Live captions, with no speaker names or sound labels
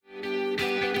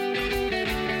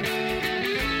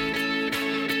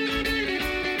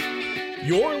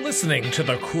You're listening to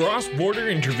the Cross Border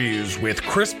Interviews with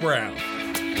Chris Brown.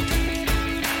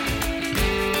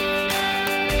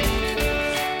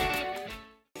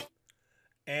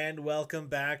 And welcome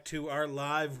back to our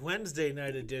live Wednesday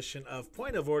night edition of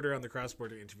Point of Order on the Cross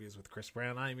Border Interviews with Chris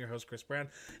Brown. I am your host, Chris Brown.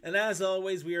 And as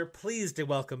always, we are pleased to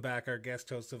welcome back our guest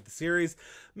host of the series,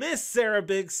 Miss Sarah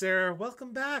Big Sarah.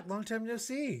 Welcome back. Long time no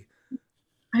see.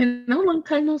 I know, long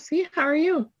time no see. How are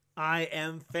you? I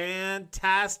am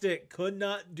fantastic. Could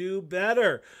not do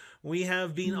better. We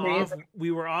have been off.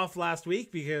 We were off last week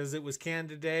because it was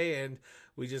Canada Day, and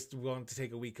we just wanted to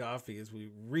take a week off because we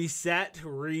reset,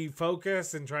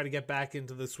 refocus, and try to get back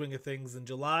into the swing of things in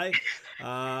July.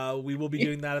 We will be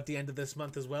doing that at the end of this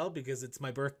month as well because it's my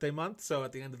birthday month. So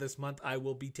at the end of this month, I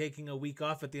will be taking a week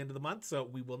off at the end of the month. So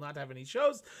we will not have any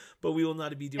shows, but we will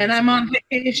not be doing. And I'm on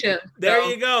vacation. There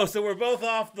you go. So we're both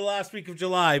off the last week of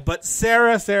July. But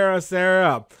Sarah.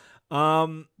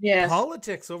 Yes.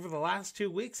 Politics over the last 2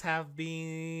 weeks have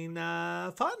been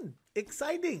fun,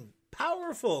 exciting,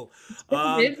 powerful.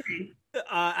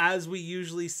 As we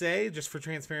usually say, just for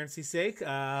transparency's sake,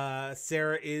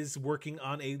 Sarah is working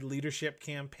on a leadership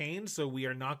campaign, so we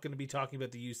are not going to be talking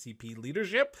about the UCP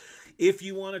leadership. If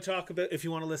you want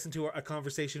to listen to a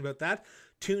conversation about that,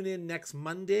 tune in next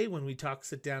Monday when we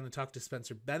sit down and talk to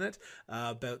Spencer Bennett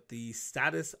about the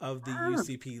status of the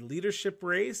UCP leadership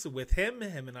race with him.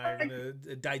 Him and I are going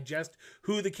to digest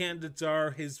who the candidates are,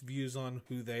 his views on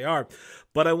who they are.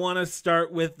 But I want to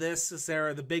start with this,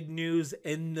 Sarah. The big news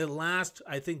in the last,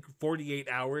 I think, 48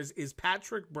 hours is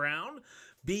Patrick Brown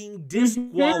being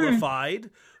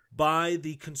disqualified by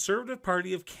the Conservative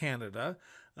Party of Canada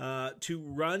to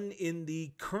run in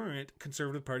the current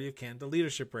Conservative Party of Canada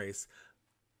leadership race.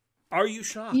 Are you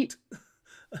shocked?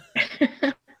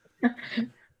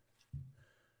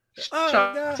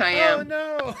 Shocked, I am.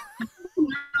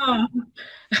 Oh,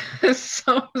 no.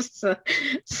 So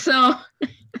sorry.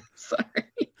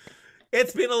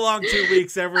 It's been a long 2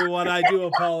 weeks, everyone. I do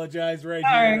apologize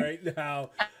right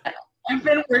now. I've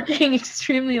been working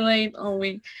extremely late all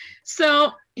week.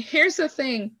 So here's the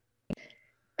thing.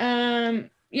 When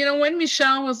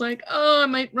Michelle was like, I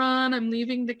might run, I'm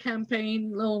leaving the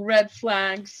campaign, little red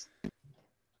flags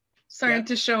started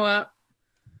to show up.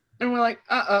 And we're like,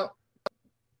 uh-oh.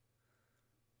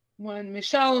 When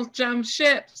Michelle jumps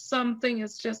ship, something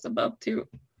is just about to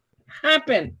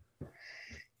happen.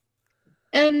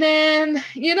 And then,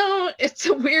 it's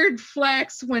a weird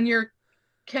flex when your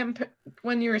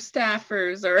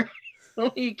staffers are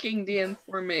leaking the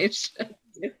information.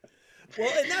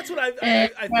 Well, and that's what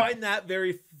I find that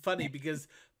very funny because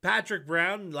Patrick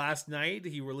Brown last night,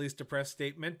 he released a press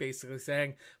statement basically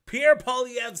saying, Pierre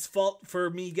Poilievre's fault for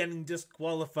me getting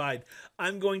disqualified.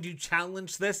 I'm going to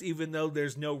challenge this even though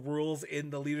there's no rules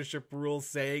in the leadership rules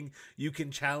saying you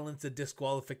can challenge a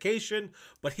disqualification,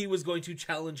 but he was going to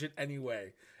challenge it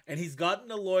anyway. And he's gotten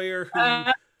a lawyer who,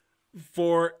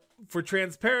 for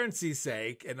transparency's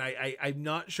sake, and I'm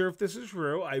not sure if this is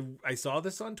true. I saw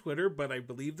this on Twitter, but I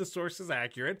believe the source is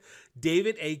accurate.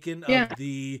 David Aiken of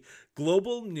the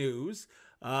Global News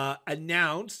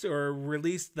announced or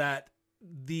released that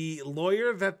the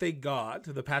lawyer that they got,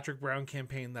 the Patrick Brown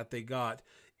campaign that they got,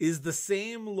 is the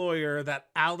same lawyer that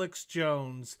Alex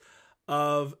Jones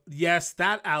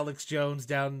that Alex Jones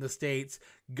down in the States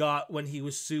got when he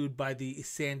was sued by the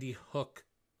Sandy Hook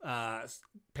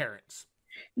parents.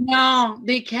 No,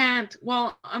 they can't.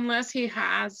 Well, unless he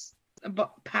has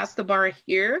passed the bar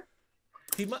here.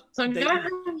 So I'm gonna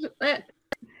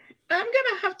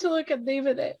have to look at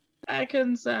David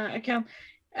Aiken's account.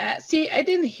 See, I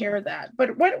didn't hear that.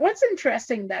 But what's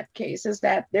interesting in that case is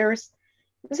that is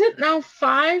it now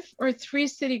 5 or 3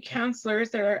 city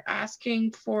councillors that are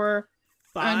asking for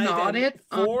 5 an audit?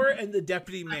 4 and the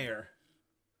deputy mayor.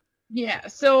 Yeah.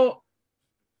 So,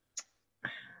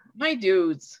 my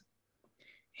dudes.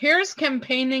 Here's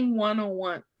campaigning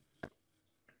 101.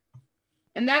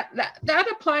 And that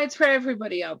applies for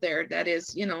everybody out there that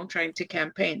is, trying to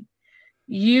campaign.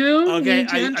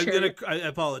 I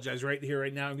apologize right here,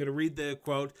 right now. I'm going to read the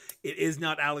quote. It is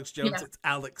not Alex Jones. It's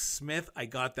Alex Smith. I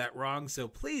got that wrong. So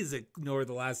please ignore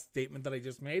the last statement that I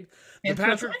just made. The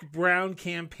Patrick Brown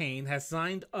campaign has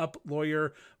signed up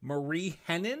lawyer Marie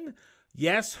Henein.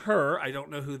 Yes, her. I don't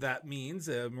know who that means.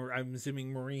 I'm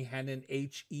assuming Marie Henein,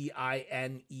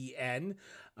 Heinen,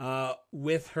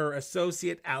 with her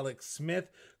associate Alex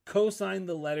Smith, co-signed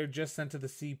the letter just sent to the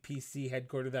CPC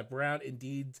headquarters that Brown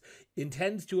indeed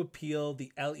intends to appeal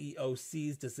the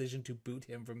LEOC's decision to boot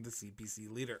him from the CPC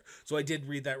leader. So I did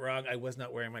read that wrong. I was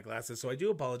not wearing my glasses, so I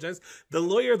do apologize. The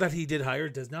lawyer that he did hire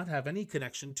does not have any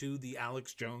connection to the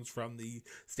Alex Jones from the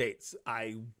States.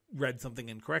 I read something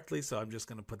incorrectly, so I'm just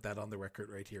going to put that on the record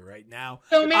right here, right now.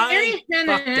 So Mary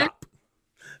fucked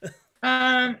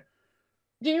up.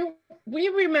 We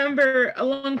remember a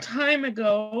long time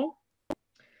ago,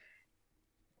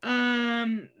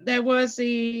 there was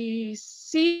a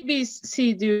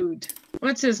CBC dude.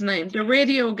 What's his name? The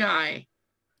radio guy.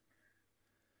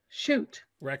 Shoot.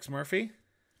 Rex Murphy?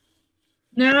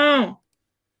 No.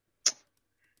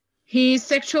 He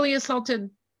sexually assaulted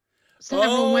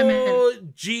several women. Oh,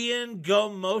 Gian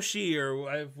Gomoshi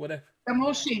or whatever.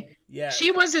 Gomoshi. Yeah.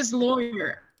 She was his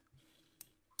lawyer.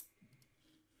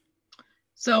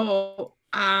 So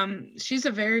she's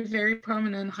a very, very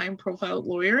prominent, high-profile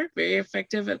lawyer, very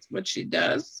effective at what she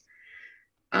does.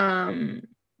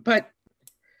 But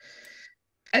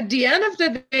at the end of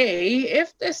the day,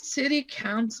 if the city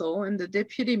council and the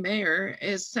deputy mayor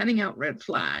is sending out red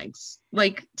flags,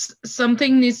 like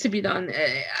something needs to be done.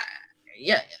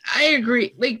 Yeah, I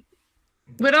agree. Like,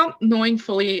 without knowing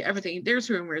fully everything, there's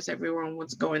rumors everywhere on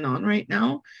what's going on right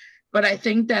now. But I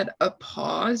think that a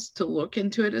pause to look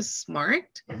into it is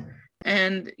smart.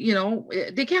 And, you know,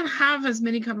 they can't have as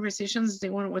many conversations as they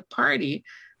want with Party,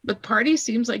 but Party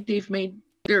seems like they've made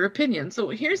their opinion. So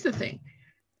here's the thing.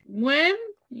 When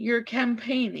you're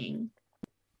campaigning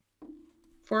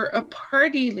for a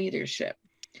party leadership,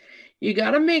 you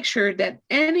got to make sure that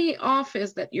any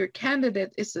office that your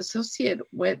candidate is associated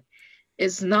with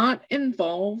is not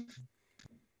involved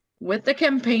with the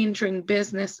campaign during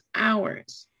business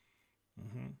hours.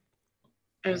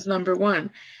 As number one.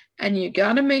 And you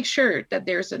got to make sure that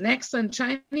there's an excellent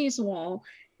Chinese wall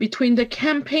between the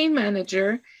campaign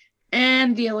manager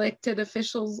and the elected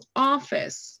official's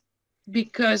office,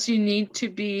 because you need to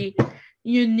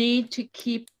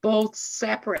keep both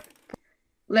separate.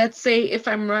 Let's say if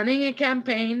I'm running a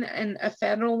campaign and a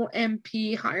federal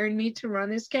MP hired me to run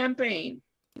his campaign,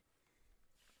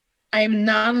 I'm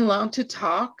not allowed to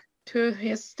talk to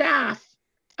his staff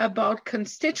about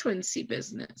constituency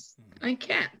business. I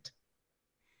can't.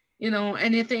 You know,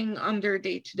 anything under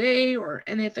day-to-day or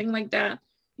anything like that,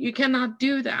 you cannot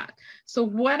do that. So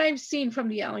what I've seen from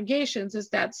the allegations is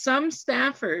that some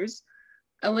staffers,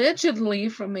 allegedly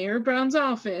from Mayor Brown's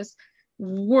office,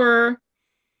 were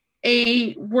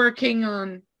working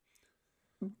on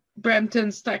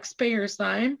Brampton's taxpayers'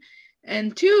 time,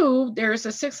 and two, there's a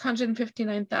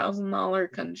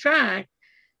 $659,000 contract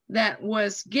that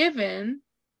was given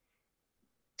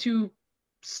to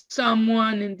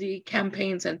someone in the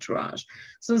campaign's entourage.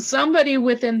 So somebody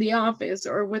within the office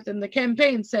or within the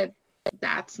campaign said,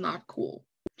 that's not cool.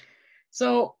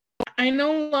 So I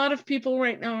know a lot of people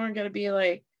right now are going to be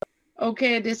like,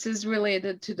 okay, this is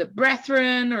related to the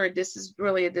Brethren, or this is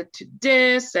related to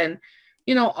this, and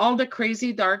you know, all the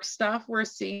crazy dark stuff we're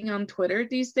seeing on Twitter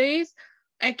these days.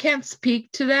 I can't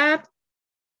speak to that.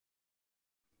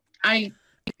 And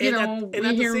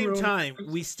at the same time,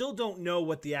 we still don't know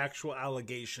what the actual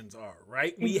allegations are,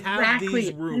 right? We have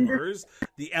these rumors.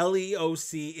 The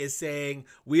LEOC is saying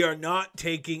we are not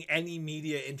taking any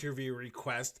media interview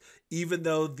request, even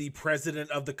though the president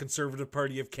of the Conservative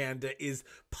Party of Canada is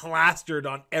plastered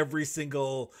on every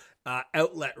single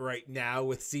outlet right now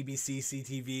with CBC,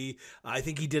 CTV. I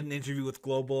think he did an interview with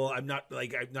Global. I'm not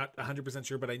 100%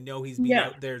 sure, but I know he's been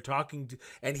out there talking to,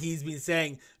 and he's been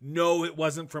saying, no, it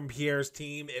wasn't from Pierre's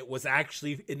team. It was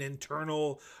actually an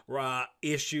internal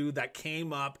issue that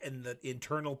came up, and the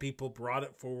internal people brought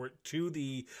it forward to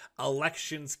the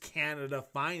Elections Canada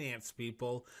finance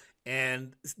people.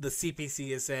 And the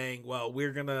CPC is saying, well,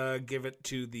 we're going to give it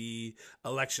to the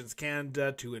Elections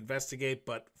Canada to investigate,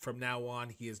 but from now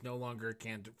on, he is no longer a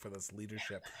candidate for this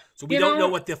leadership. So we don't know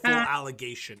what the full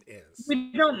allegation is.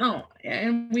 We don't know.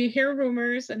 And we hear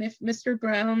rumors, and if Mr.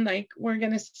 Brown, like, we're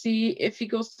going to see if he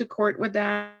goes to court with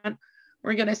that.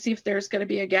 We're going to see if there's going to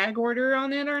be a gag order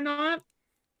on it or not.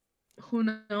 Who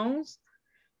knows?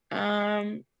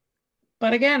 But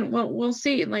again, we'll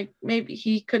see. Like, maybe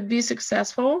he could be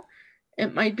successful.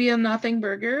 It might be a nothing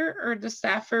burger, or the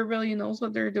staffer really knows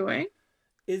what they're doing.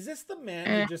 Is this the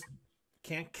man who just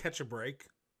can't catch a break?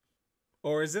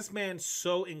 Or is this man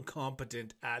so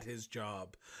incompetent at his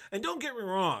job? And don't get me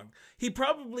wrong, he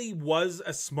probably was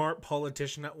a smart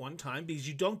politician at one time, because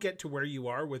you don't get to where you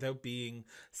are without being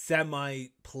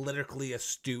semi-politically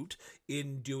astute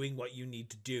in doing what you need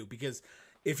to do. Because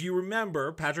if you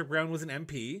remember, Patrick Brown was an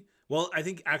MP. Well, I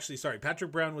think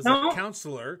Patrick Brown was a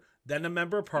councillor, then a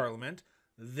member of parliament,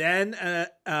 then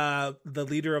the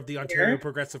leader of the Ontario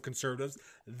Progressive Conservatives,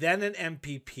 then an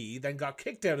MPP, then got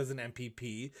kicked out as an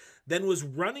MPP, then was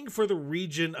running for the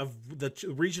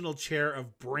regional chair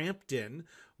of Brampton,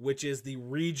 which is the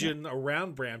region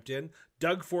around Brampton.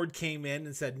 Doug Ford came in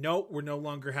and said, no, we're no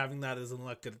longer having that as an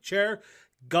elected chair.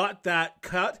 Got that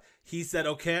cut. He said,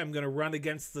 okay, I'm going to run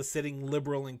against the sitting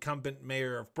Liberal incumbent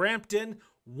mayor of Brampton.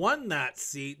 Won that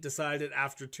seat, decided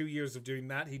after 2 years of doing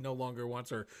that, he no longer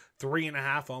wants, or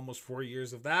 3.5, almost 4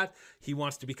 years of that, he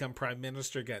wants to become prime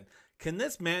minister again. Can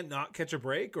this man not catch a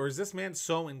break, or is this man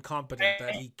so incompetent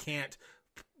that he can't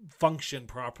function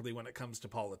properly when it comes to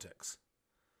politics?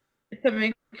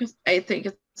 I think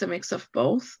it's a mix of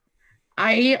both.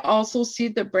 I also see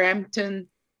the Brampton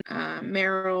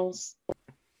mayoral's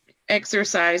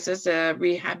exercise as a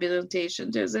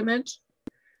rehabilitation to his image,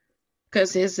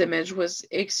 because his image was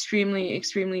extremely,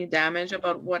 extremely damaged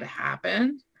about what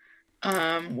happened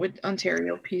with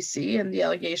Ontario PC and the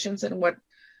allegations and what,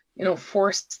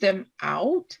 forced them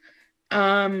out.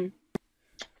 And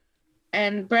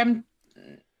Brampton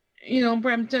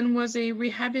was a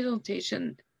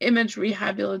image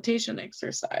rehabilitation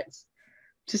exercise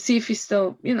to see if he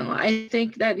still, I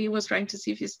think that he was trying to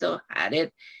see if he still had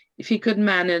it, if he could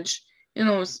manage,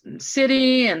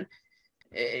 city and,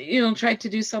 try to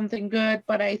do something good.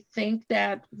 But I think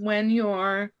that when you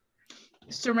are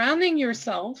surrounding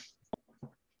yourself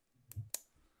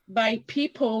by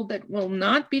people that will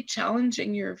not be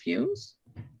challenging your views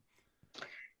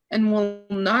and will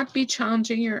not be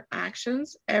challenging your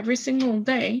actions every single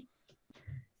day,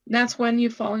 that's when you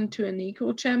fall into an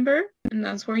echo chamber, and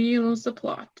that's where you lose the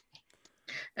plot.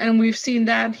 And we've seen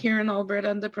that here in Alberta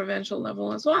at the provincial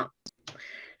level as well.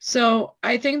 So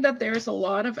I think that there's a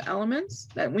lot of elements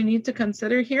that we need to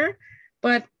consider here.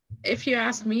 But if you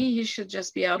ask me, he should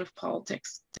just be out of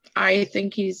politics. I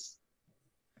think he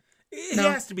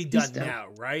has to be done now,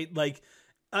 right? Like,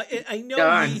 I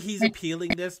know he's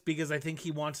appealing this because I think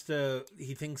he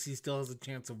thinks he still has a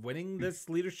chance of winning this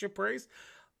leadership race.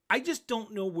 I just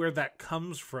don't know where that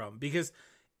comes from, because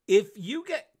if you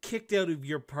get kicked out of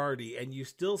your party and you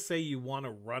still say you want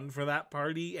to run for that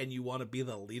party and you want to be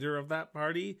the leader of that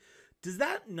party, does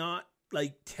that not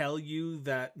tell you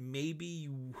that maybe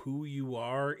who you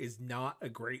are is not a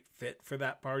great fit for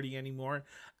that party anymore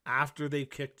after they've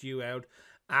kicked you out,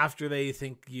 after they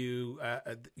think you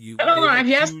I don't know. Have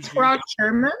you asked Rod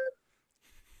Sherman?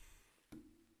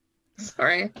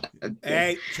 Sorry.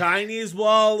 Hey, Chinese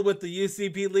wall with the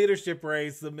UCP leadership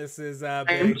race, the Mrs.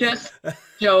 I'm just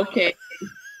joking.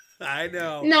 I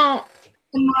know. No,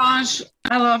 Raj.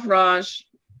 I love Raj.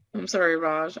 I'm sorry,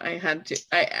 Raj. I had to.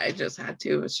 I just had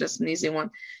to. It's just an easy one.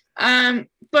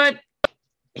 But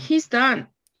he's done.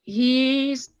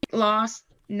 He's lost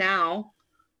now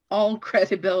all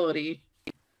credibility.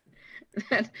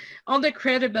 All the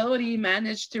credibility he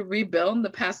managed to rebuild in the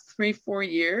past 3-4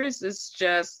 years is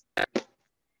just,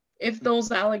 if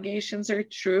those allegations are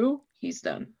true, he's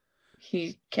done.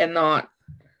 He cannot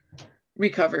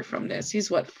recover from this. He's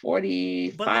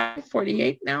 45,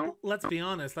 48 now? Let's be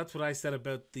honest. That's what I said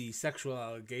about the sexual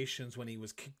allegations when he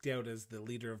was kicked out as the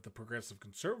leader of the Progressive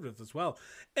Conservatives as well.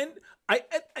 And I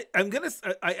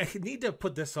need to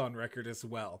put this on record as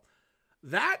well.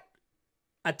 That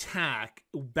attack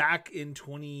back in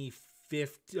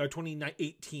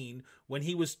 2018 when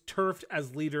he was turfed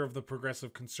as leader of the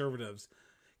Progressive Conservatives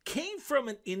came from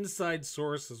an inside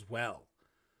source as well.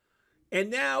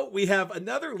 And now we have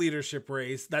another leadership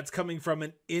race that's coming from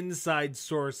an inside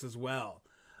source as well.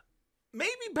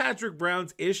 Maybe Patrick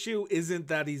Brown's issue isn't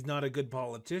that he's not a good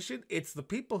politician, it's the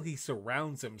people he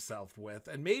surrounds himself with.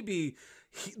 And maybe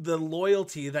the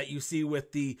loyalty that you see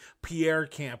with the Pierre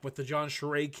camp, with the John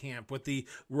Charest camp, with the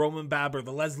Roman Baber,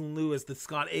 the Leslie Lewis, the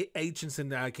Scott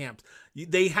Aitchison camps,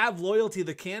 they have loyalty to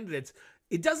the candidates.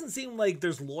 It doesn't seem like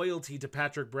there's loyalty to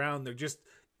Patrick Brown. They're just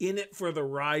in it for the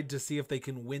ride to see if they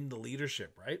can win the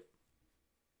leadership, right?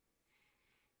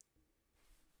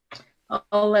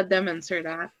 I'll let them answer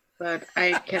that. But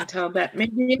I can tell that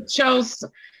maybe it shows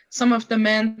some of the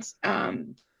men's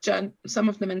the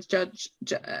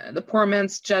poor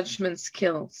man's judgment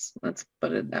skills. Let's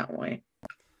put it that way.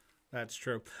 That's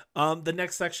true. The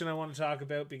next section I want to talk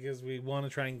about, because we want to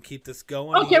try and keep this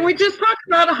going. Okay, we just talked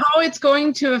about how it's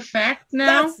going to affect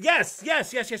now. Yes.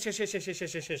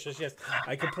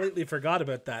 I completely forgot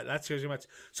about that. That's so much.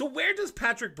 So where does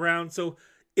Patrick Brown? So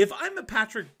if I'm a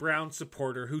Patrick Brown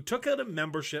supporter who took out a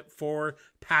membership for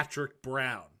Patrick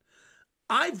Brown,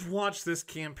 I've watched this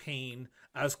campaign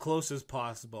as close as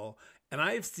possible, and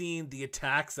I've seen the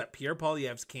attacks that Pierre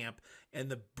Poilievre's camp and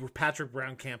the Patrick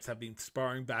Brown camps have been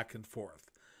sparring back and forth.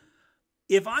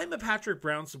 if I'm a Patrick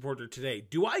Brown supporter today,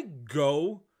 do I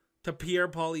go to Pierre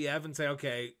Poilievre and say,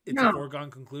 okay, it's a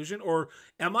foregone conclusion? Or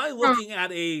am I looking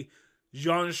at a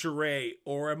Jean Charest,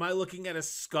 or am I looking at a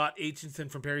Scott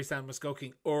Aitchison from Parry Sound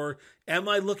Muskoking, or am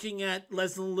I looking at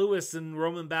Leslie Lewis and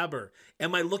Roman Baber?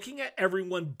 Am I looking at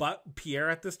everyone but Pierre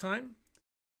at this time?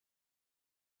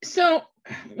 So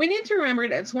we need to remember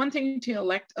that it's one thing to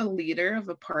elect a leader of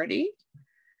a party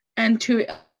and to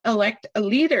elect a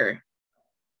leader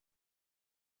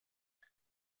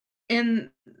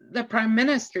in the prime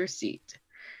minister seat.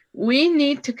 We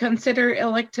need to consider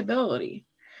electability.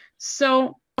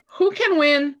 So who can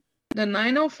win the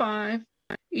 905,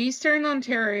 Eastern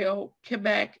Ontario,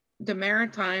 Quebec, the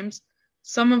Maritimes,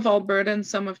 some of Alberta, and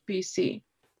some of BC?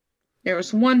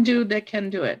 There's one dude that can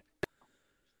do it.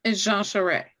 It's Jean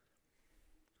Charest.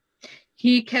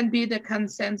 He can be the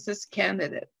consensus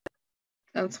candidate.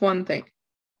 That's one thing.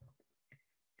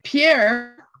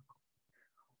 Pierre,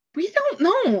 we don't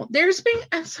know. There's been,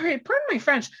 I'm sorry, pardon my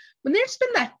French, but there's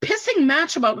been that pissing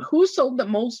match about who sold the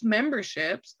most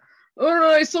memberships. Oh no,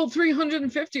 I sold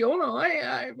 350. Oh no,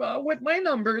 I with my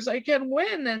numbers, I can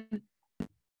win. And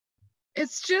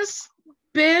it's just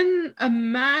been a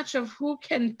match of who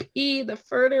can pee the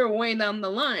further away down the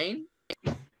line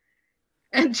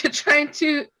and to try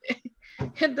to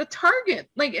hit the target.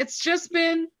 Like, it's just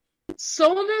been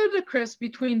so ludicrous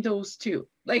between those two.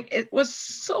 Like, it was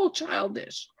so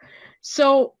childish.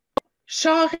 So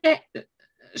Charest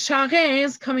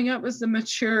is coming up as the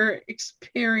mature,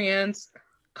 experienced,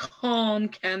 calm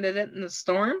candidate in the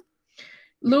storm.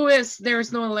 Lewis,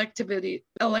 there's no electability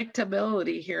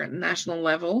here at the national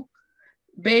level.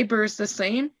 Baber's the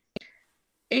same.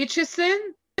 Aitchison,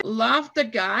 love the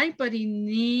guy, but he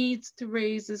needs to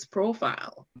raise his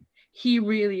profile. He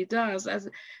really does. At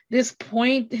this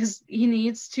point, he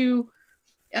needs to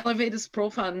elevate his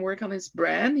profile and work on his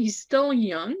brand. He's still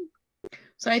young.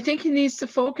 So I think he needs to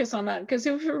focus on that. Because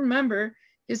if you remember,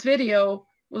 his video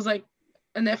was like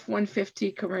an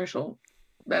F-150 commercial.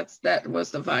 That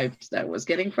was the vibes that I was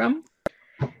getting from.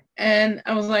 And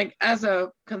I was like, as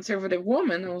a conservative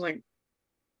woman, I was like,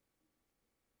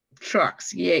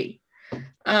 trucks, yay.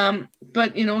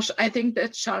 But, you know, I think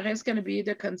that Charest is going to be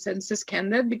the consensus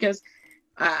candidate because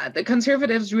the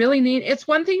conservatives really need, it's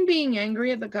one thing being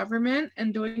angry at the government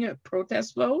and doing a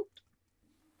protest vote,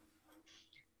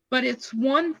 but it's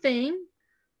one thing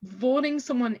voting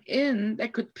someone in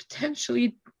that could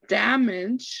potentially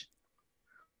damage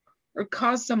or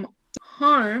cause some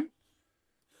harm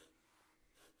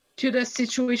to the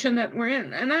situation that we're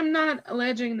in. And I'm not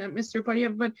alleging that Mr.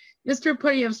 Poilievre, but Mr.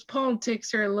 Poilievre's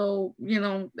politics are a little, you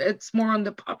know, it's more on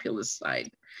the populist side.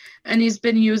 And he's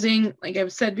been using, like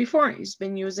I've said before, he's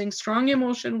been using strong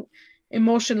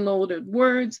emotion-loaded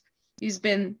words. He's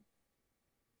been,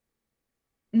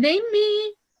 name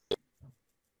me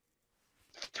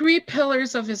 3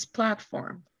 pillars of his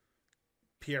platform.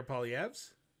 Pierre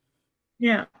Poilievre's?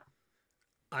 Yeah.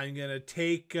 I'm going to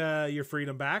take your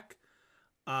freedom back.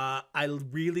 I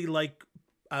really like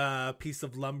a piece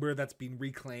of lumber that's been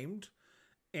reclaimed.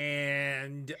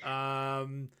 And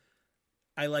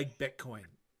I like Bitcoin.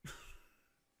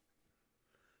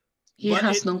 He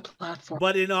has no platform.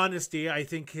 But in honesty, I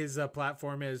think his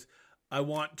platform is, I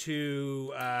want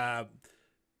to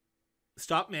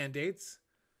stop mandates,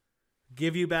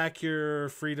 give you back your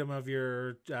freedom of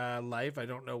your life. I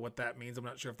don't know what that means. I'm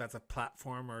not sure if that's a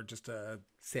platform or just a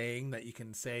saying that you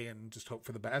can say and just hope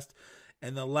for the best.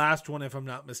 And the last one, if I'm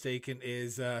not mistaken,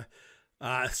 is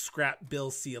scrap Bill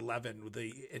C-11 with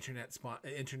the Internet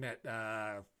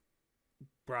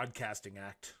Broadcasting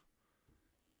Act.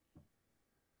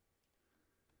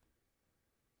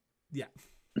 Yeah.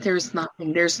 There's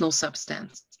nothing. There's no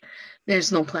substance.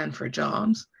 There's no plan for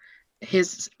jobs.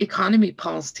 His economy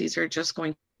policies are just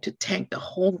going to tank the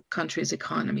whole country's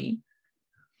economy.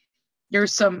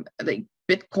 There's some, like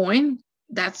Bitcoin,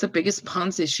 that's the biggest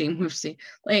Ponzi scheme we've seen.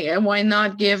 Like, and why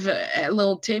not give a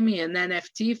little Timmy an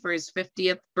NFT for his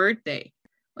 50th birthday?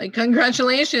 Like,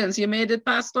 congratulations, you made it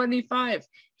past 25.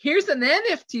 Here's an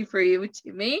NFT for you,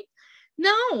 Timmy.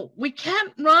 No, we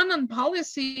can't run on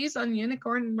policies on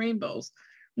unicorn and rainbows.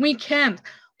 We can't.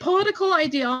 Political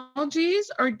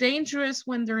ideologies are dangerous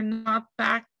when they're not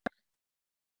backed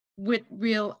with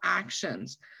real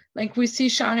actions. Like we see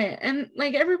Charest, and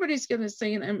like everybody's going to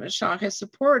say I'm a Charest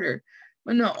supporter.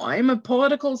 But no, I'm a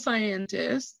political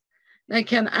scientist that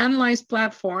can analyze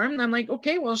platform. And I'm like,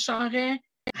 okay, well, Charest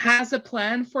has a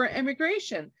plan for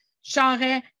immigration.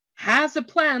 Charest has a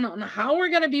plan on how we're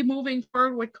going to be moving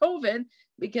forward with COVID,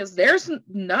 because there's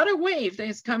another wave that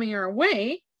is coming our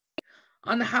way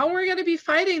on how we're going to be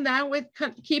fighting that with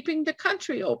keeping the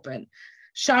country open.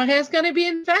 Charest is going to be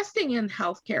investing in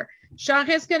healthcare. Charest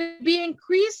is going to be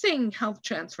increasing health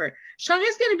transfer. Charest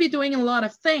is going to be doing a lot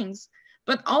of things.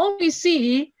 But all we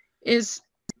see is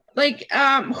like,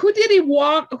 who did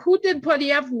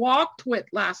Poilievre walked with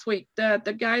last week?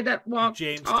 The guy that walked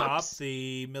James Topp,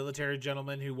 the military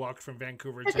gentleman who walked from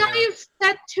Vancouver the guy is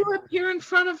set to appear in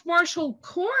front of martial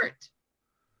court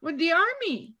with the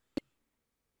army.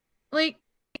 Like,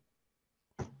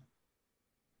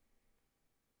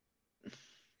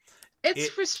 it's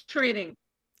frustrating.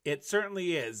 It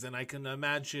certainly is, and I can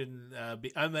imagine.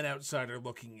 I'm an outsider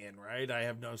looking in, right? I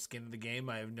have no skin in the game.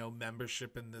 I have no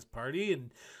membership in this party,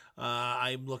 and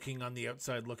I'm looking on the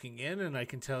outside looking in, and I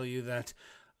can tell you that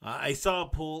I saw a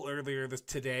poll earlier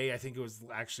today. I think it was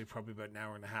actually probably about an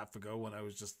hour and a half ago when I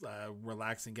was just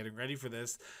relaxing, getting ready for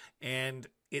this, and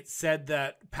it said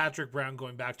that Patrick Brown,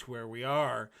 going back to where we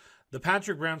are, the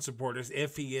Patrick Brown supporters,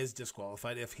 if he is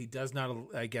disqualified, if he does not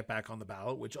get back on the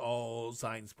ballot, which all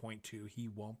signs point to he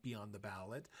won't be on the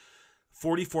ballot,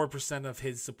 44% of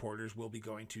his supporters will be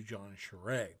going to Jean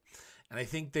Charest. And I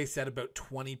think they said about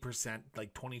 20%,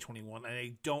 like 2021. And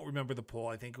I don't remember the poll.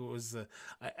 I think it was,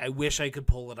 I wish I could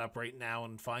pull it up right now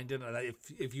and find it. And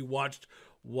if you watched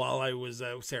while I was,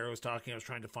 Sarah was talking, I was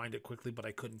trying to find it quickly, but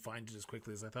I couldn't find it as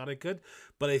quickly as I thought I could.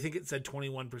 But I think it said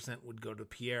 21% would go to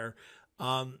Pierre.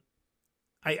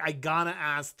 I gotta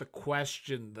ask the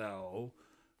question though,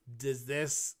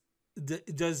 does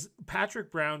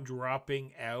Patrick Brown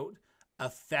dropping out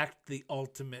affect the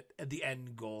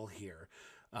end goal here?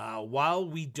 While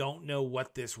we don't know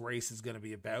what this race is going to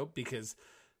be about, because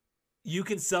you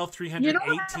can sell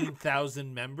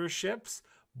 318,000 memberships,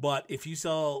 but if you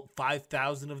sell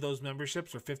 5,000 of those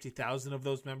memberships or 50,000 of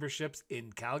those memberships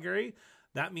in Calgary,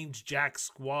 that means jack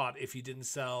squat if you didn't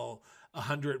sell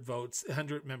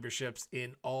 100 memberships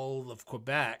in all of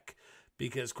Quebec,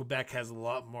 because Quebec has a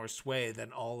lot more sway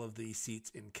than all of the seats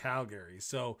in Calgary.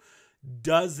 So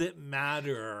does it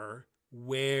matter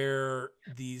where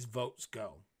these votes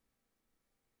go?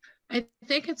 I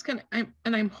think it's going to,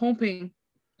 I'm hoping,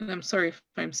 and I'm sorry if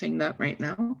I'm saying that right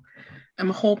now, I'm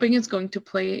hoping it's going to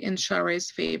play in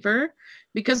Charest's favor,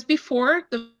 because before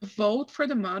the vote for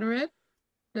the moderate,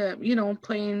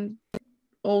 plain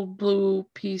old blue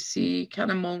PC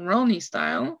kind of Mulroney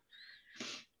style,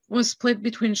 was split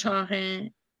between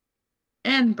Charest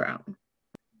and Brown.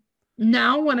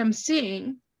 Now what I'm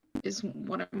seeing is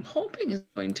what I'm hoping is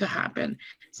going to happen,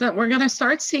 is that we're going to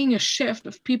start seeing a shift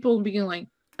of people being like,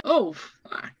 oh,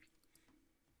 fuck.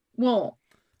 Well,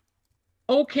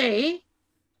 okay.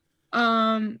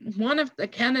 One of the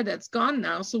candidates gone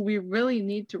now, so we really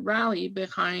need to rally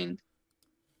behind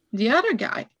the other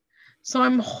guy. So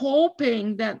I'm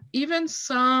hoping that even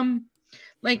some,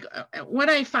 like, what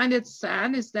I find it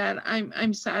sad is that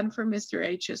I'm sad for Mr.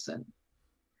 Aitchison,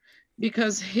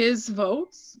 because his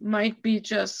votes might be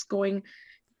just going,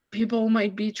 people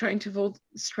might be trying to vote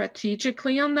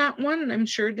strategically on that one. I'm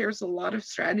sure there's a lot of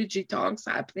strategy talks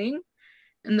happening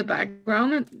in the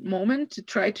background at the moment to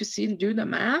try to do the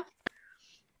math.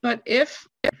 But if,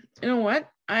 you know what,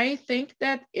 I think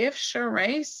that if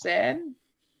Charest said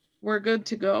we're good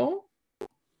to go,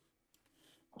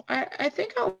 I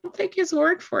think I'll take his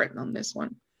word for it on this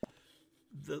one.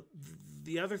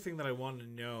 The other thing that I want to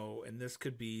know, and this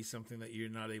could be something that you're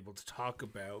not able to talk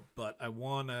about, but I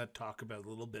want to talk about a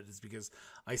little bit, is because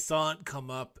I saw it come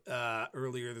up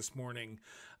earlier this morning.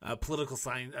 A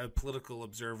political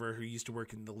observer who used to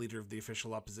work in the leader of the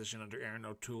official opposition under Aaron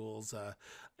O'Toole's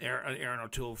Aaron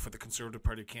O'Toole for the Conservative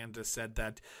Party of Canada said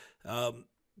that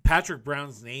Patrick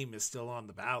Brown's name is still on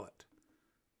the ballot.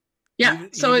 Yeah,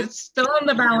 it's still on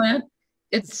the ballot.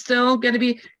 It's still going to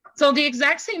be. So the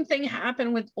exact same thing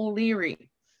happened with O'Leary.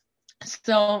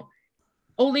 So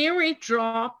O'Leary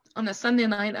dropped on a Sunday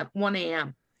night at 1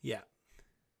 a.m. Yeah.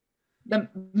 The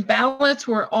ballots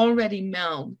were already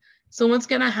mailed. So what's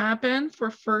going to happen for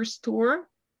first tour?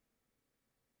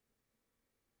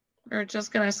 We're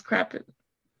just going to scrap it.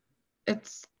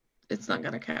 It's not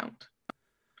going to count.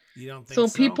 You don't think so?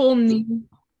 So people need...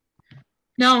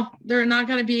 No, they're not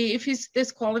going to be... If he's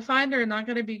disqualified, they're not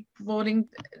going to be voting...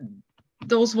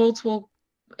 Those votes will,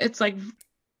 it's like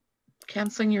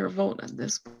canceling your vote at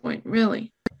this point,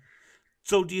 really.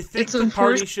 So do you think the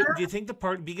party should,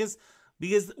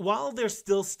 because while they're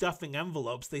still stuffing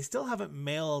envelopes, they still haven't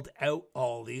mailed out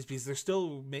all these, because they're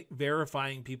still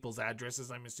verifying people's addresses,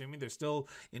 I'm assuming. They're still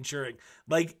ensuring.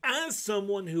 Like, as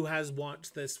someone who has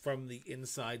watched this from the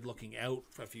inside looking out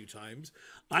a few times,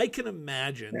 I can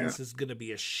imagine this is going to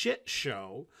be a shit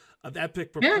show of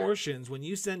epic proportions when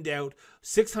you send out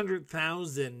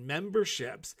 600,000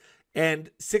 memberships,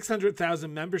 and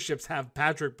 600,000 memberships have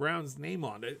Patrick Brown's name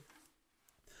on it.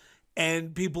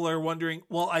 And people are wondering,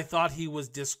 well, I thought he was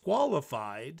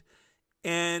disqualified,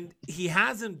 and he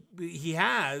hasn't. He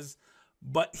has,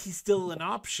 but he's still an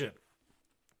option.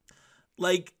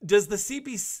 Like, does the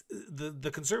CBC,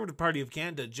 the Conservative Party of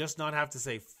Canada, just not have to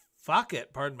say fuck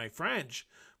it? Pardon my French,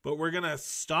 but we're gonna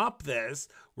stop this.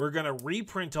 We're gonna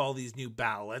reprint all these new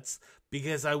ballots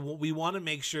because we want to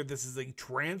make sure this is a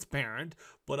transparent,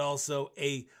 but also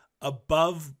a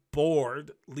above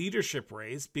board leadership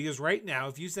race, because right now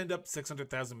if you send up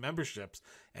 600,000 memberships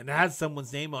and it has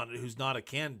someone's name on it who's not a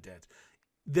candidate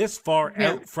this far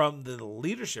out from the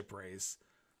leadership race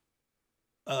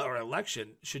or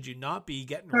election, should you not be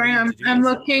getting Sorry, I'm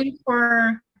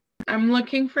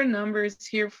looking for numbers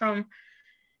here from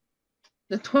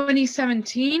the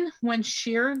 2017 when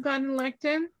Scheer got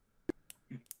elected.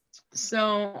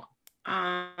 So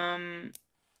I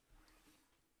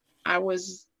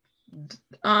was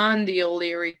on the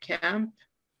O'Leary camp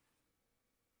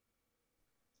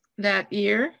that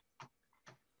year,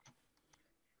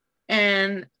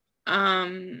 and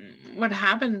what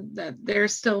happened, that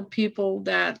there's still people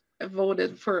that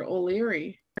voted for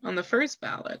O'Leary on the first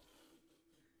ballot.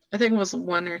 I think it was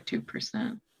 1 or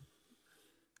 2%,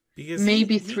 because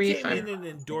maybe he 3. came in and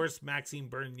endorsed Maxime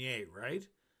Bernier, right?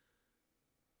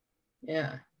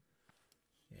 Yeah.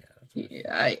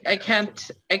 I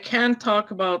can't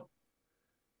talk about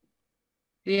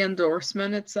the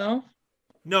endorsement itself.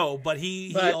 No, but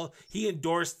he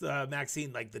endorsed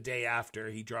Maxine like the day after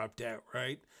he dropped out,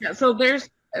 right? Yeah. So there's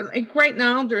like right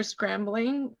now they're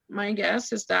scrambling. My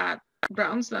guess is that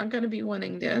Brown's not going to be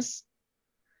winning this.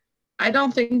 I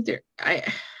don't think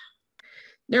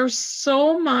there's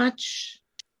so much.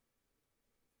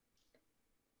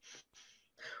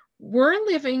 We're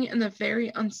living in a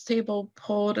very unstable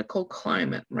political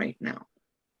climate right now,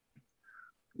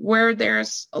 where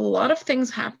there's a lot of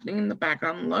things happening in the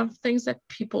background, a lot of things that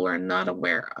people are not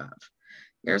aware of.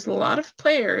 There's a lot of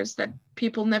players that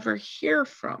people never hear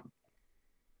from.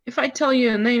 If I tell you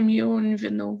a name, you won't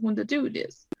even know who the dude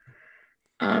is.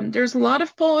 There's a lot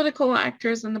of political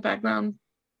actors in the background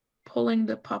pulling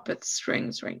the puppet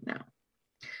strings right now.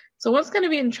 So what's going to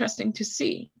be interesting to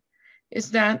see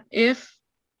is that if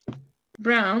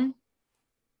Brown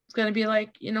is going to be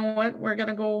like, you know what, we're going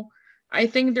to go. I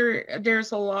think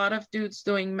there's a lot of dudes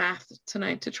doing math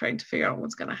tonight to try to figure out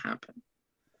what's going to happen.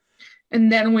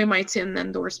 And then we might see an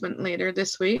endorsement later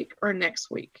this week or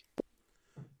next week.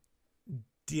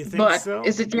 Do you think so? But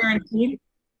is it guaranteed?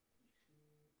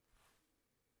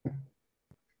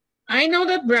 I know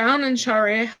that Brown and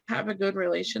Charest have a good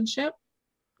relationship.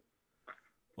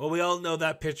 Well, we all know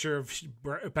that picture of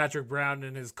Patrick Brown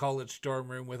in his college dorm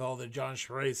room with all the John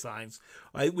Charest signs.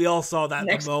 We all saw that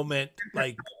the moment,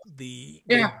 like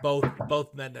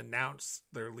both men announced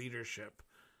their leadership.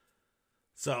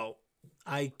 So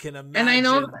I can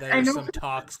imagine there's some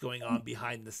talks going on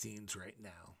behind the scenes right now.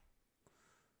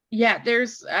 Yeah,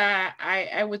 there's.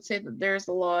 I would say that there's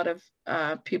a lot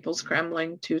of people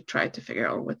scrambling to try to figure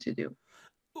out what to do.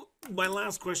 My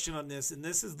last question on this, and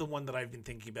this is the one that I've been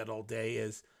thinking about all day,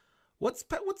 is what's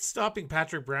stopping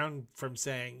Patrick Brown from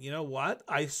saying, you know what,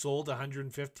 I sold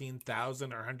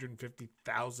 115,000 or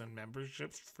 150,000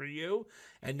 memberships for you,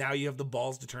 and now you have the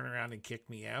balls to turn around and kick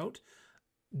me out?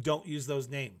 Don't use those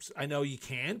names. I know you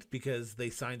can't because they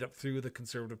signed up through the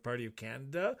Conservative Party of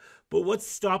Canada, but what's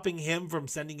stopping him from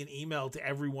sending an email to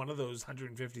every one of those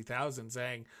 150,000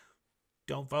 saying,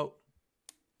 don't vote?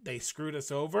 They screwed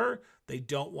us over. They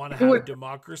don't want to have a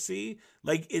democracy.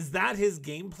 Like, is that his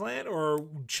game plan, or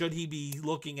should he be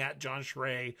looking at John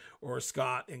Charest or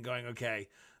Scott and going, okay,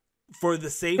 for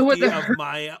the safety of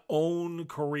my own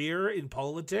career in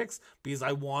politics, because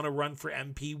I want to run for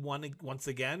MP once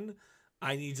again,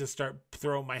 I need to start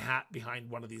throwing my hat behind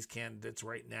one of these candidates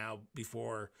right now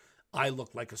before I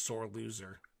look like a sore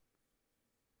loser?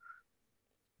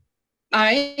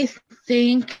 I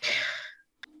think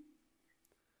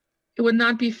it would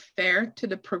not be fair to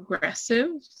the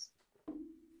progressives,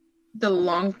 the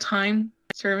long-time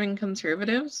serving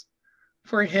conservatives,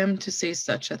 for him to say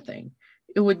such a thing.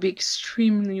 It would be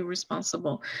extremely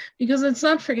irresponsible, because let's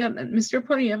not forget that Mr.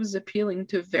 Poilievre is appealing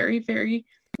to a very, very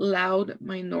loud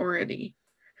minority.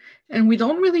 And we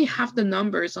don't really have the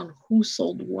numbers on who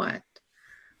sold what.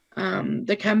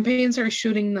 The campaigns are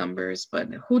shooting numbers, but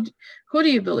who do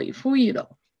you believe? Who you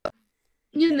know?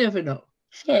 You never know.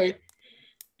 Sorry.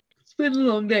 It's been a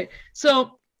long day.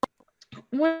 So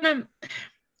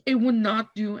it would not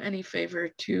do any favor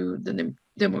to the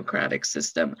democratic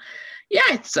system.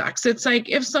 Yeah, it sucks. It's like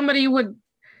if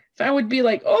I would be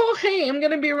like, oh, hey, I'm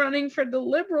going to be running for the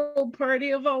Liberal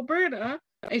Party of Alberta.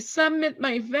 I submit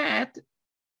my vet.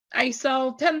 I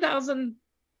sell 10,000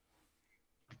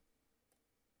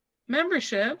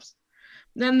 memberships,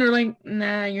 then they're like,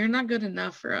 nah, you're not good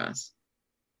enough for us.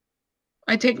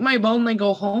 I take my ball and I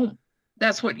go home.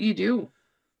 That's what you do.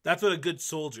 That's what a good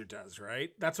soldier does,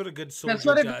 right? That's what a good That's soldier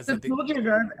what a does. good soldier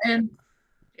does. And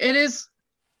it is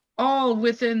all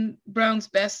within Brown's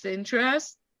best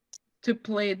interest to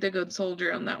play the good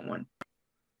soldier on that one.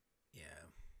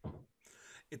 Yeah.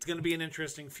 It's going to be an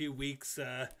interesting few weeks.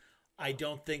 I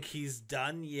don't think he's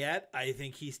done yet. I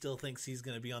think he still thinks he's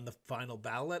going to be on the final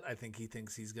ballot. I think he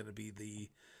thinks he's going to be the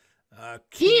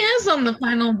he is on the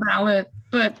final ballot,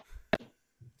 but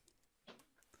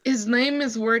his name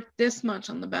is worth this much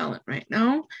on the ballot right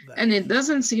now, and it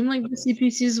doesn't seem like the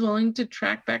CPC is willing to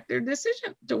walk back their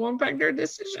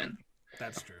decision.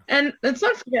 That's true. And let's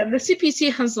not forget, the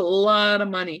CPC has a lot of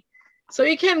money, so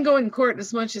you can go in court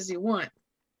as much as you want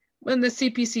when the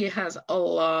CPC has a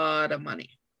lot of money.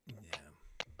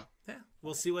 Yeah,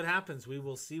 we'll see what happens. We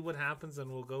will see what happens,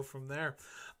 and we'll go from there.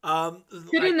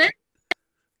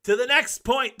 To the next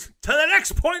point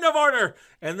of order,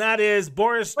 and that is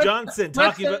Boris Johnson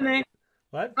talking about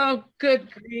what? Oh,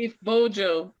 good grief,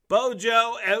 Bojo.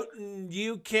 Bojo out in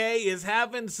UK is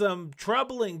having some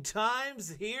troubling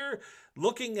times here.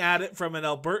 Looking at it from an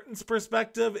Albertan's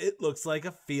perspective, it looks like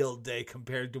a field day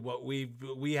compared to what we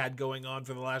had going on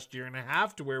for the last year and a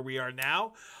half to where we are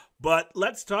now. But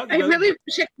let's talk about... I really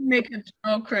wish I could make a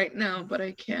joke right now, but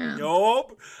I can't.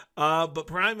 Nope. But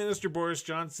Prime Minister Boris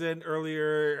Johnson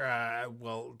earlier,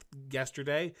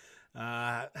 yesterday,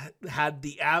 had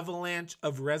the avalanche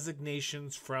of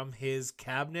resignations from his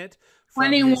cabinet.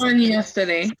 21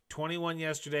 yesterday. 21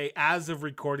 yesterday. As of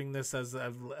recording this, as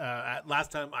of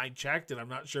last time I checked, and I'm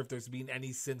not sure if there's been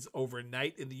any since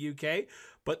overnight in the UK,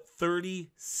 but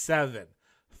 37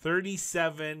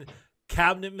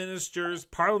 cabinet ministers,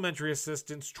 parliamentary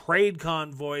assistants, trade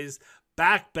convoys,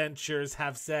 backbenchers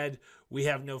have said, we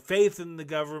have no faith in the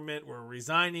government, we're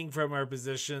resigning from our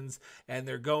positions, and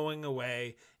they're going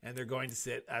away, and they're going to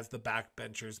sit as the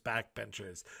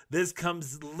backbenchers. This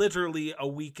comes literally a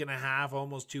week and a half,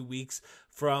 almost 2 weeks,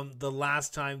 from the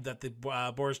last time that the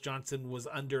Boris Johnson was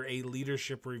under a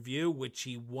leadership review, which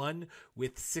he won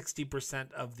with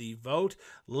 60% of the vote,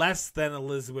 less than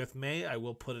Elizabeth May. I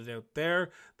will put it out there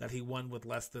that he won with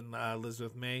less than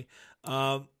Elizabeth May.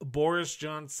 Boris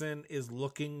Johnson is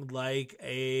looking like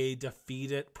a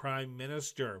defeated prime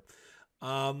minister.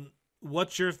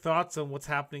 What's your thoughts on what's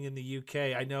happening in the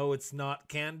UK? I know it's not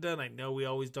Canada, and I know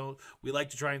we like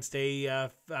to try and stay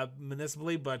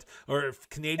municipally, or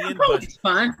Canadian, but it's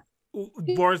fun.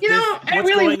 Boris, what's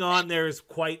going on there is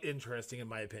quite interesting, in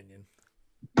my opinion.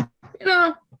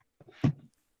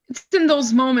 It's in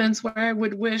those moments where I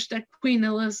would wish that Queen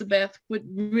Elizabeth would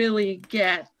really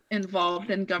get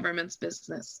involved in government's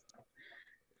business.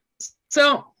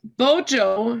 So,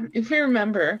 Bojo, if we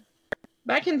remember,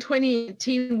 back in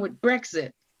 2018 with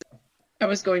Brexit, I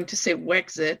was going to say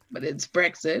Wexit, but it's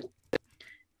Brexit,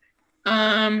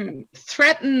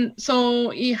 threatened, so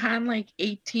he had like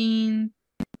 18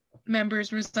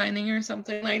 members resigning or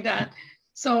something like that.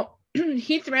 So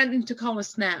he threatened to call a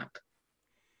snap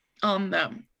on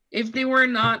them if they were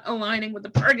not aligning with the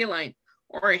party line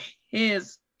or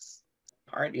his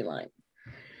party line.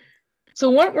 So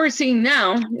what we're seeing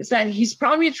now is that he's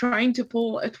probably trying to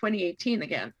pull a 2018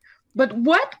 again. But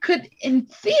what could, in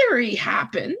theory,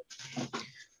 happen,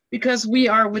 because we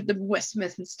are with the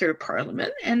Westminster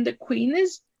Parliament and the Queen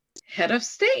is head of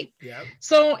state. Yep.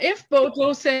 So if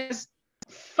Bojo says,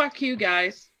 fuck you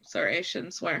guys, sorry, I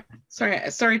shouldn't swear.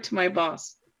 Sorry to my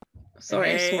boss.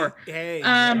 Sorry, I swore. Hey,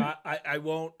 I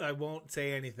won't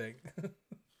say anything.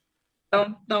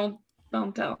 Don't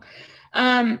tell.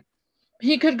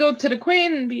 He could go to the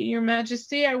Queen and be, Your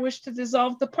Majesty, I wish to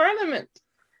dissolve the Parliament.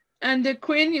 And the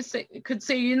Queen could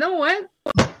say, you know what?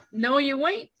 No, you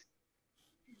ain't.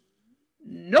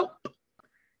 Nope.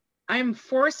 I'm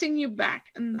forcing you back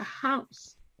in the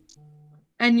house.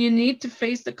 And you need to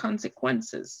face the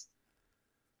consequences.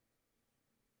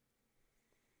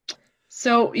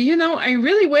 So, I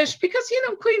really wish, because,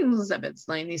 Queen Elizabeth's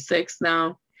 96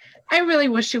 now. I really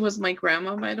wish she was my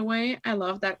grandma, by the way. I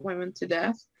love that woman to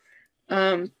death.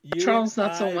 Charles,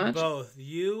 not so much. Both.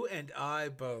 You and I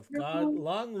both. God,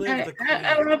 long live the Queen.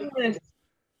 I love Liz.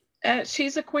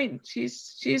 She's a queen.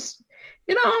 She's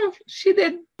she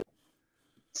did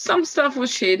some stuff was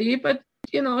shady, but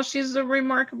she's a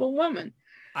remarkable woman.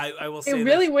 I will say,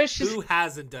 who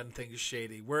hasn't done things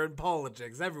shady? We're in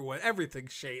politics.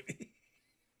 Everything's shady.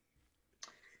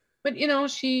 But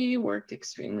she worked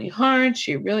extremely hard.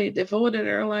 She really devoted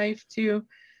her life to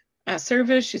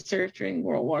service. She served during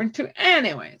World War II.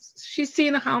 Anyways, she's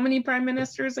seen how many prime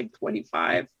ministers? Like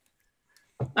 25.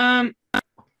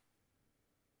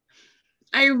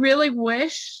 I really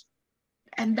wish,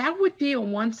 and that would be a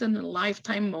once in a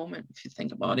lifetime moment if you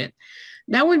think about it.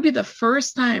 That would be the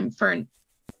first time for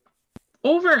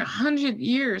over 100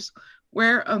 years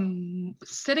where a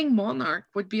sitting monarch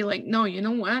would be like, no, you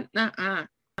know what? Nuh-uh.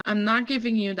 I'm not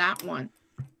giving you that one.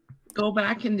 Go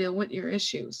back and deal with your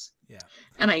issues. Yeah.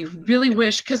 And I really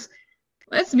wish, because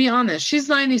let's be honest, she's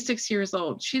 96 years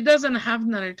old. She doesn't have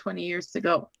another 20 years to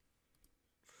go.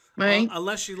 Right? Well,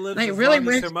 unless she lives as long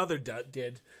as her mother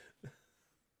did.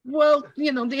 Well,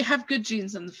 they have good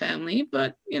genes in the family,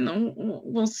 but,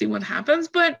 we'll see what happens.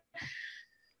 But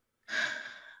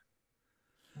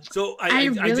so I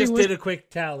just did a quick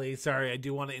tally. Sorry, I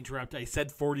do want to interrupt. I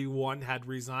said 41 had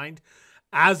resigned.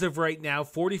 As of right now,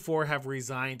 44 have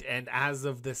resigned, and as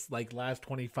of this last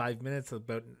 25 minutes,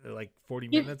 about 40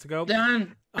 minutes ago,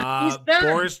 done.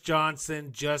 Boris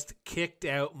Johnson just kicked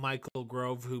out Michael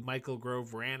Gove, who Michael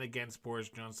Gove ran against Boris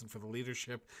Johnson for the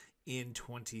leadership in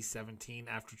 2017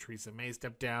 after Theresa May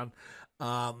stepped down.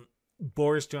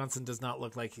 Boris Johnson does not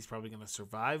look like he's probably going to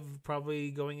survive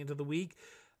going into the week.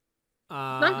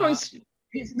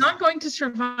 He's not going to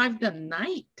survive the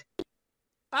night.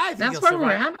 I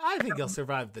think he'll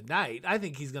survive the night. I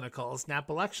think he's going to call a snap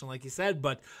election, like you said,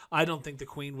 but I don't think the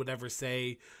Queen would ever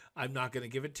say, I'm not going to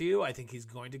give it to you. I think he's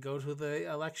going to go to the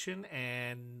election,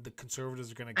 and the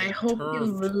Conservatives are going to get turfed. I hope he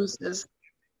loses.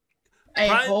 I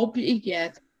hope he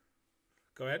gets.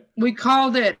 Go ahead. We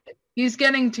called it. He's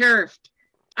getting turfed,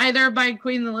 either by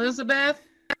Queen Elizabeth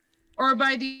or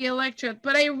by the electorate.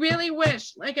 But I really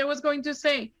wish, like I was going to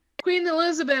say, Queen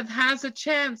Elizabeth has a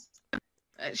chance.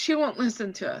 She won't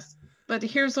listen to us. But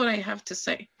here's what I have to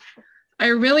say. I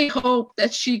really hope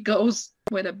that she goes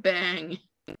with a bang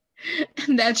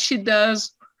and that she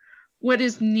does what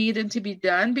is needed to be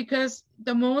done, because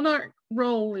the monarch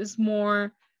role is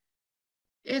more,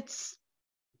 it's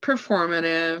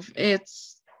performative,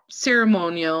 it's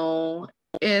ceremonial,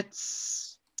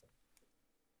 it's,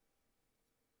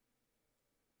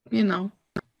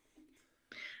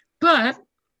 but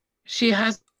she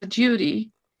has a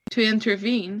duty to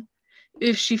intervene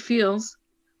if she feels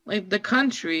like the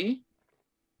country,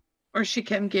 or she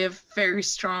can give very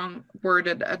strong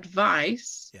worded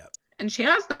advice. Yeah. And she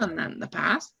has done that in the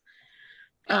past.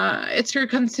 It's her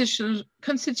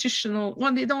constitutional,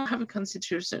 well, they don't have a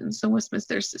constitution, so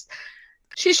Westminster says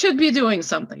she should be doing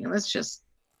something.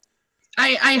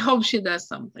 I hope she does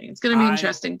something. It's going to be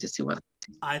interesting to see what.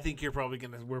 I think we're probably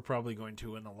going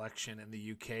to an election in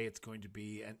the UK. It's going to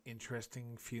be an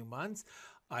interesting few months.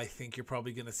 I think you're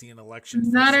probably going to see an election.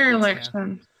 Another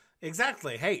election.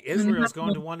 Exactly. Hey, Israel's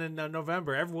going to one in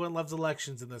November. Everyone loves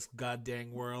elections in this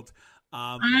goddamn world.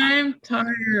 I'm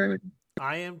tired.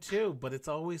 I am too, but it's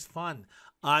always fun.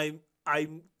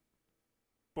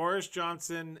 Boris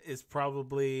Johnson is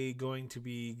probably going to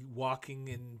be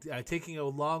taking a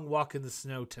long walk in the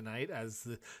snow tonight,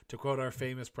 to quote our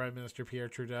famous Prime Minister Pierre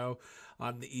Trudeau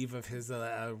on the eve of his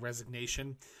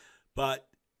resignation. But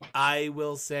I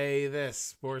will say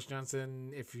this, Boris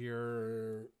Johnson, if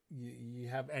you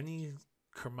have any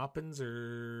comeuppance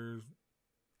or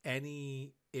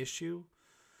any issue,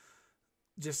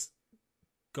 just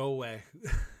go away.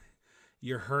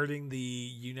 You're hurting the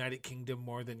United Kingdom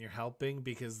more than you're helping,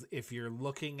 because if you're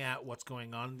looking at what's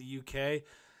going on in the UK,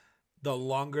 the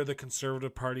longer the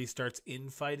Conservative Party starts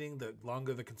infighting, the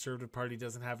longer the Conservative Party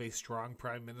doesn't have a strong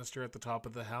Prime Minister at the top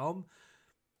of the helm,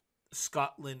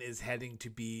 Scotland is heading to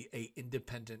be an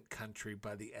independent country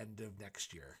by the end of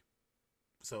next year.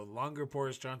 So the longer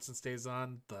Boris Johnson stays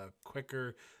on, the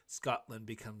quicker Scotland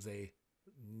becomes a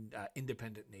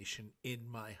independent nation, in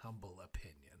my humble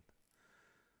opinion.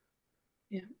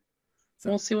 Yeah, so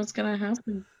we'll see what's gonna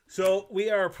happen. So we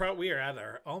are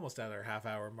almost at our half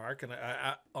hour mark, and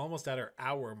almost at our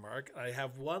hour mark. I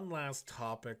have one last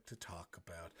topic to talk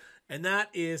about, and that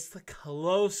is the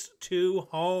close to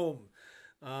home.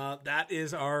 That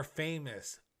is our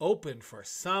famous Open for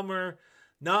Summer,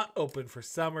 not Open for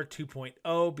Summer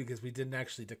 2.0, because we didn't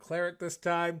actually declare it this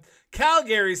time.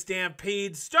 Calgary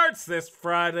Stampede starts this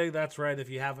Friday. That's right. If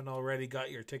you haven't already got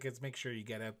your tickets, make sure you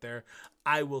get out there.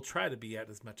 I will try to be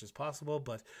out as much as possible,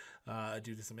 but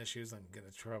due to some issues, I'm going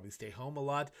to probably stay home a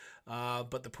lot.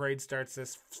 But the parade starts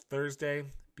this Thursday.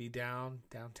 Be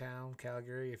downtown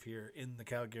Calgary. If you're in the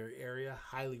Calgary area,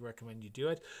 highly recommend you do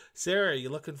it. Sarah, are you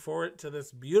looking forward to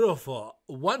this beautiful,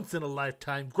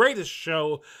 once-in-a-lifetime,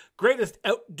 greatest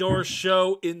outdoor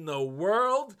show in the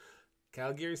world,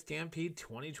 Calgary Stampede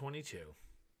 2022?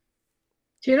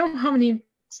 Do you know how many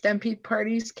Stampede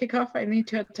parties kick off I need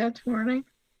to attend tomorrow night?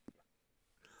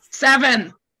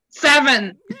 7.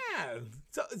 Yeah.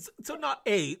 So not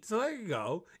 8. So there you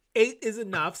go. 8 is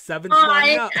enough. 7's not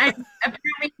enough. I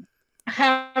apparently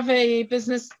have a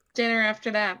business dinner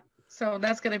after that, so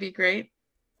that's gonna be great.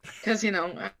 Because it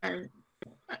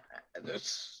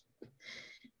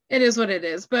is what it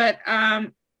is. But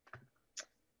I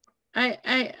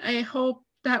hope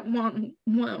that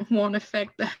won't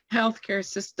affect the healthcare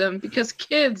system, because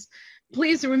kids,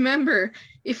 please remember,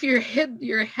 if you're hit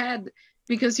your head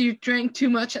because you drank too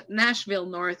much at Nashville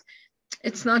North,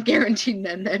 it's not guaranteed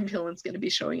that an ambulance is going to be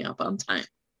showing up on time.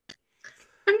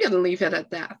 I'm going to leave it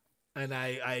at that. And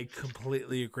I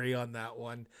completely agree on that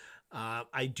one.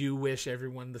 I do wish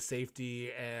everyone the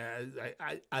safety,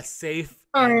 a safe.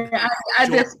 At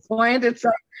this point, it's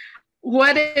like,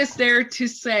 what is there to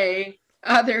say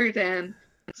other than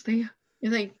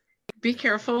be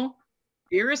careful,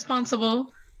 be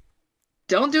responsible,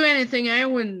 don't do anything I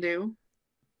wouldn't do,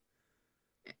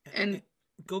 and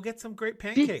go get some great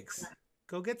pancakes.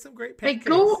 Go get some great pancakes.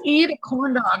 Go eat a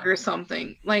corn dog or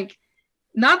something.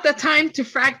 Not the time to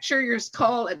fracture your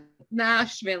skull at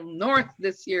Nashville North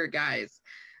this year, guys.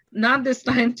 Not this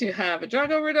time to have a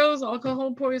drug overdose,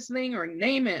 alcohol poisoning, or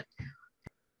name it.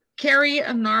 Carry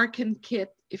a Narcan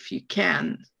kit if you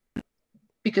can,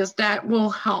 because that will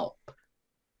help.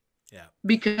 Yeah.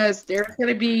 Because there's going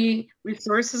to be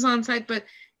resources on site, but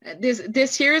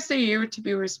this year is the year to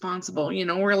be responsible.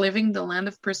 We're living the land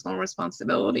of personal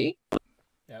responsibility.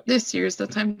 Yep. This year is the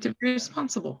time to be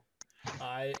responsible.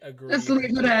 I agree. Let's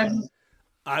leave it at.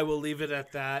 I will leave it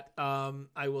at that.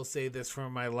 I will say this for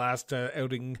my last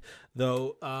outing,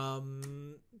 though.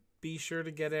 Be sure to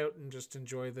get out and just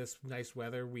enjoy this nice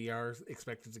weather. We are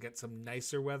expected to get some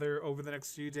nicer weather over the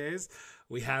next few days.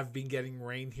 We have been getting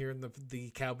rain here in the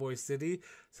Cowboy City.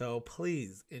 So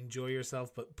please enjoy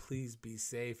yourself, but please be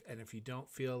safe. And if you don't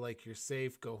feel like you're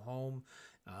safe, go home,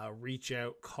 reach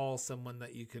out, call someone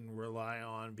that you can rely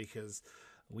on, because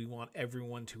we want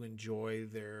everyone to enjoy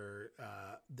their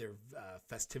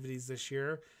festivities this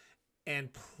year.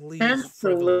 And please,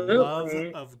 absolutely, for the love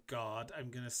of God, I'm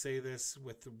going to say this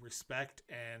with respect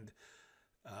and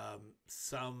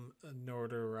some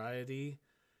notoriety.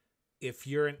 If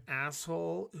you're an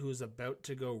asshole who's about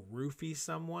to go roofie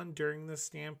someone during the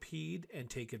stampede and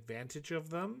take advantage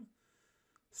of them,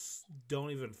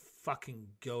 don't even fucking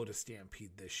go to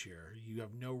Stampede this year. You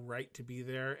have no right to be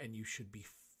there, and you should be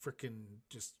freaking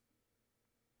just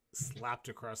slapped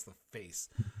across the face.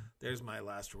 There's my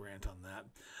last rant on that.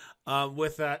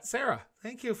 With that, Sarah,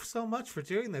 thank you so much for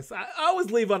doing this. I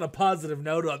always leave on a positive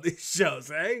note on these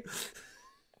shows, eh?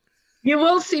 You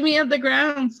will see me at the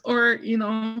grounds, or,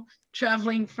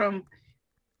 traveling from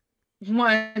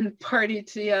one party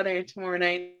to the other tomorrow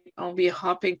night. I'll be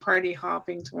party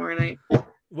hopping tomorrow night.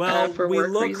 Well, we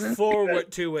look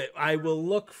forward to it. I will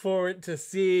look forward to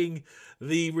seeing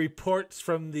the reports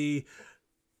from the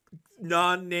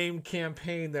non-named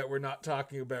campaign that we're not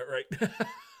talking about right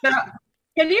now.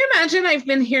 Can you imagine? I've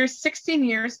been here 16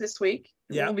 years this week.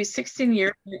 Yeah. It'll be 16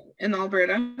 years in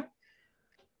Alberta.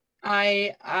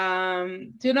 I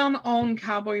do not own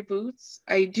cowboy boots.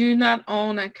 I do not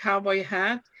own a cowboy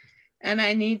hat. And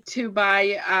I need to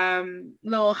buy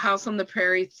little House on the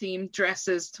Prairie themed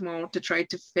dresses tomorrow to try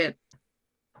to fit.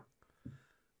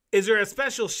 Is there a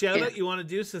special shout out you want to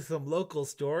do to some local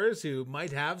stores who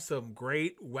might have some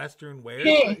great Western wares?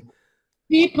 Hey,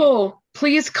 people,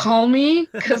 please call me,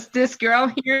 because this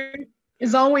girl here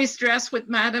is always dressed with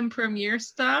Madame Premier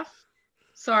stuff.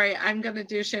 Sorry, I'm going to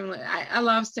do shameless. I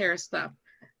love Sarah's stuff.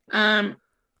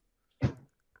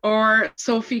 Or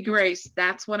Sophie Grace.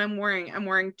 That's what I'm wearing. I'm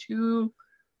wearing 2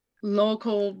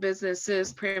 local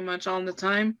businesses pretty much all the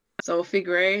time. Sophie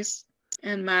Grace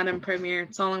and Madame Premier.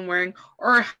 It's all I'm wearing.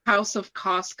 Or House of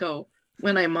Costco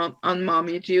when I'm on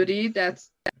mommy duty.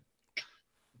 That's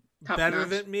top better notch.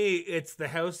 Than me. It's the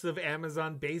House of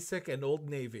Amazon Basic and Old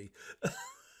Navy.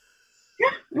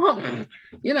 Yeah, well,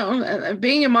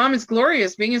 being a mom is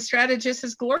glorious. Being a strategist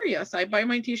is glorious. I buy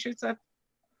my t-shirts at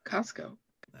Costco.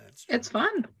 It's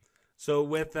fun. So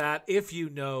with that, if you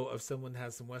know of someone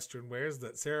has some Western wares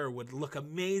that Sarah would look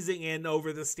amazing in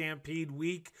over the Stampede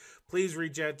week, please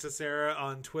reach out to Sarah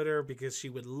on Twitter, because she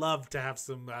would love to have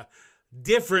some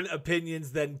different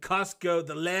opinions than Costco,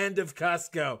 the land of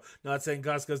Costco. Not saying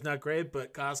Costco's not great,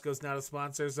 but Costco's not a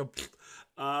sponsor. So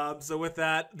with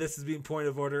that, this has been Point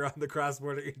of Order on the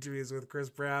Cross-Border Interviews with Chris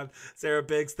Brown. Sarah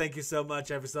Biggs, thank you so much.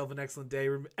 Have yourself an excellent day.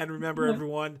 And remember,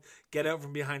 everyone, get out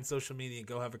from behind social media and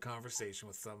go have a conversation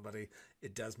with somebody.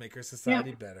 It does make our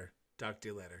society better. Talk to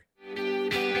you later.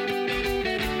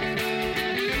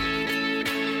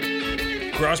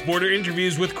 Cross Border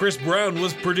Interviews with Chris Brown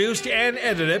was produced and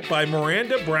edited by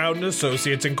Miranda Brown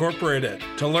Associates Incorporated.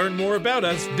 To learn more about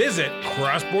us, visit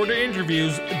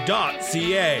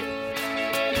crossborderinterviews.ca.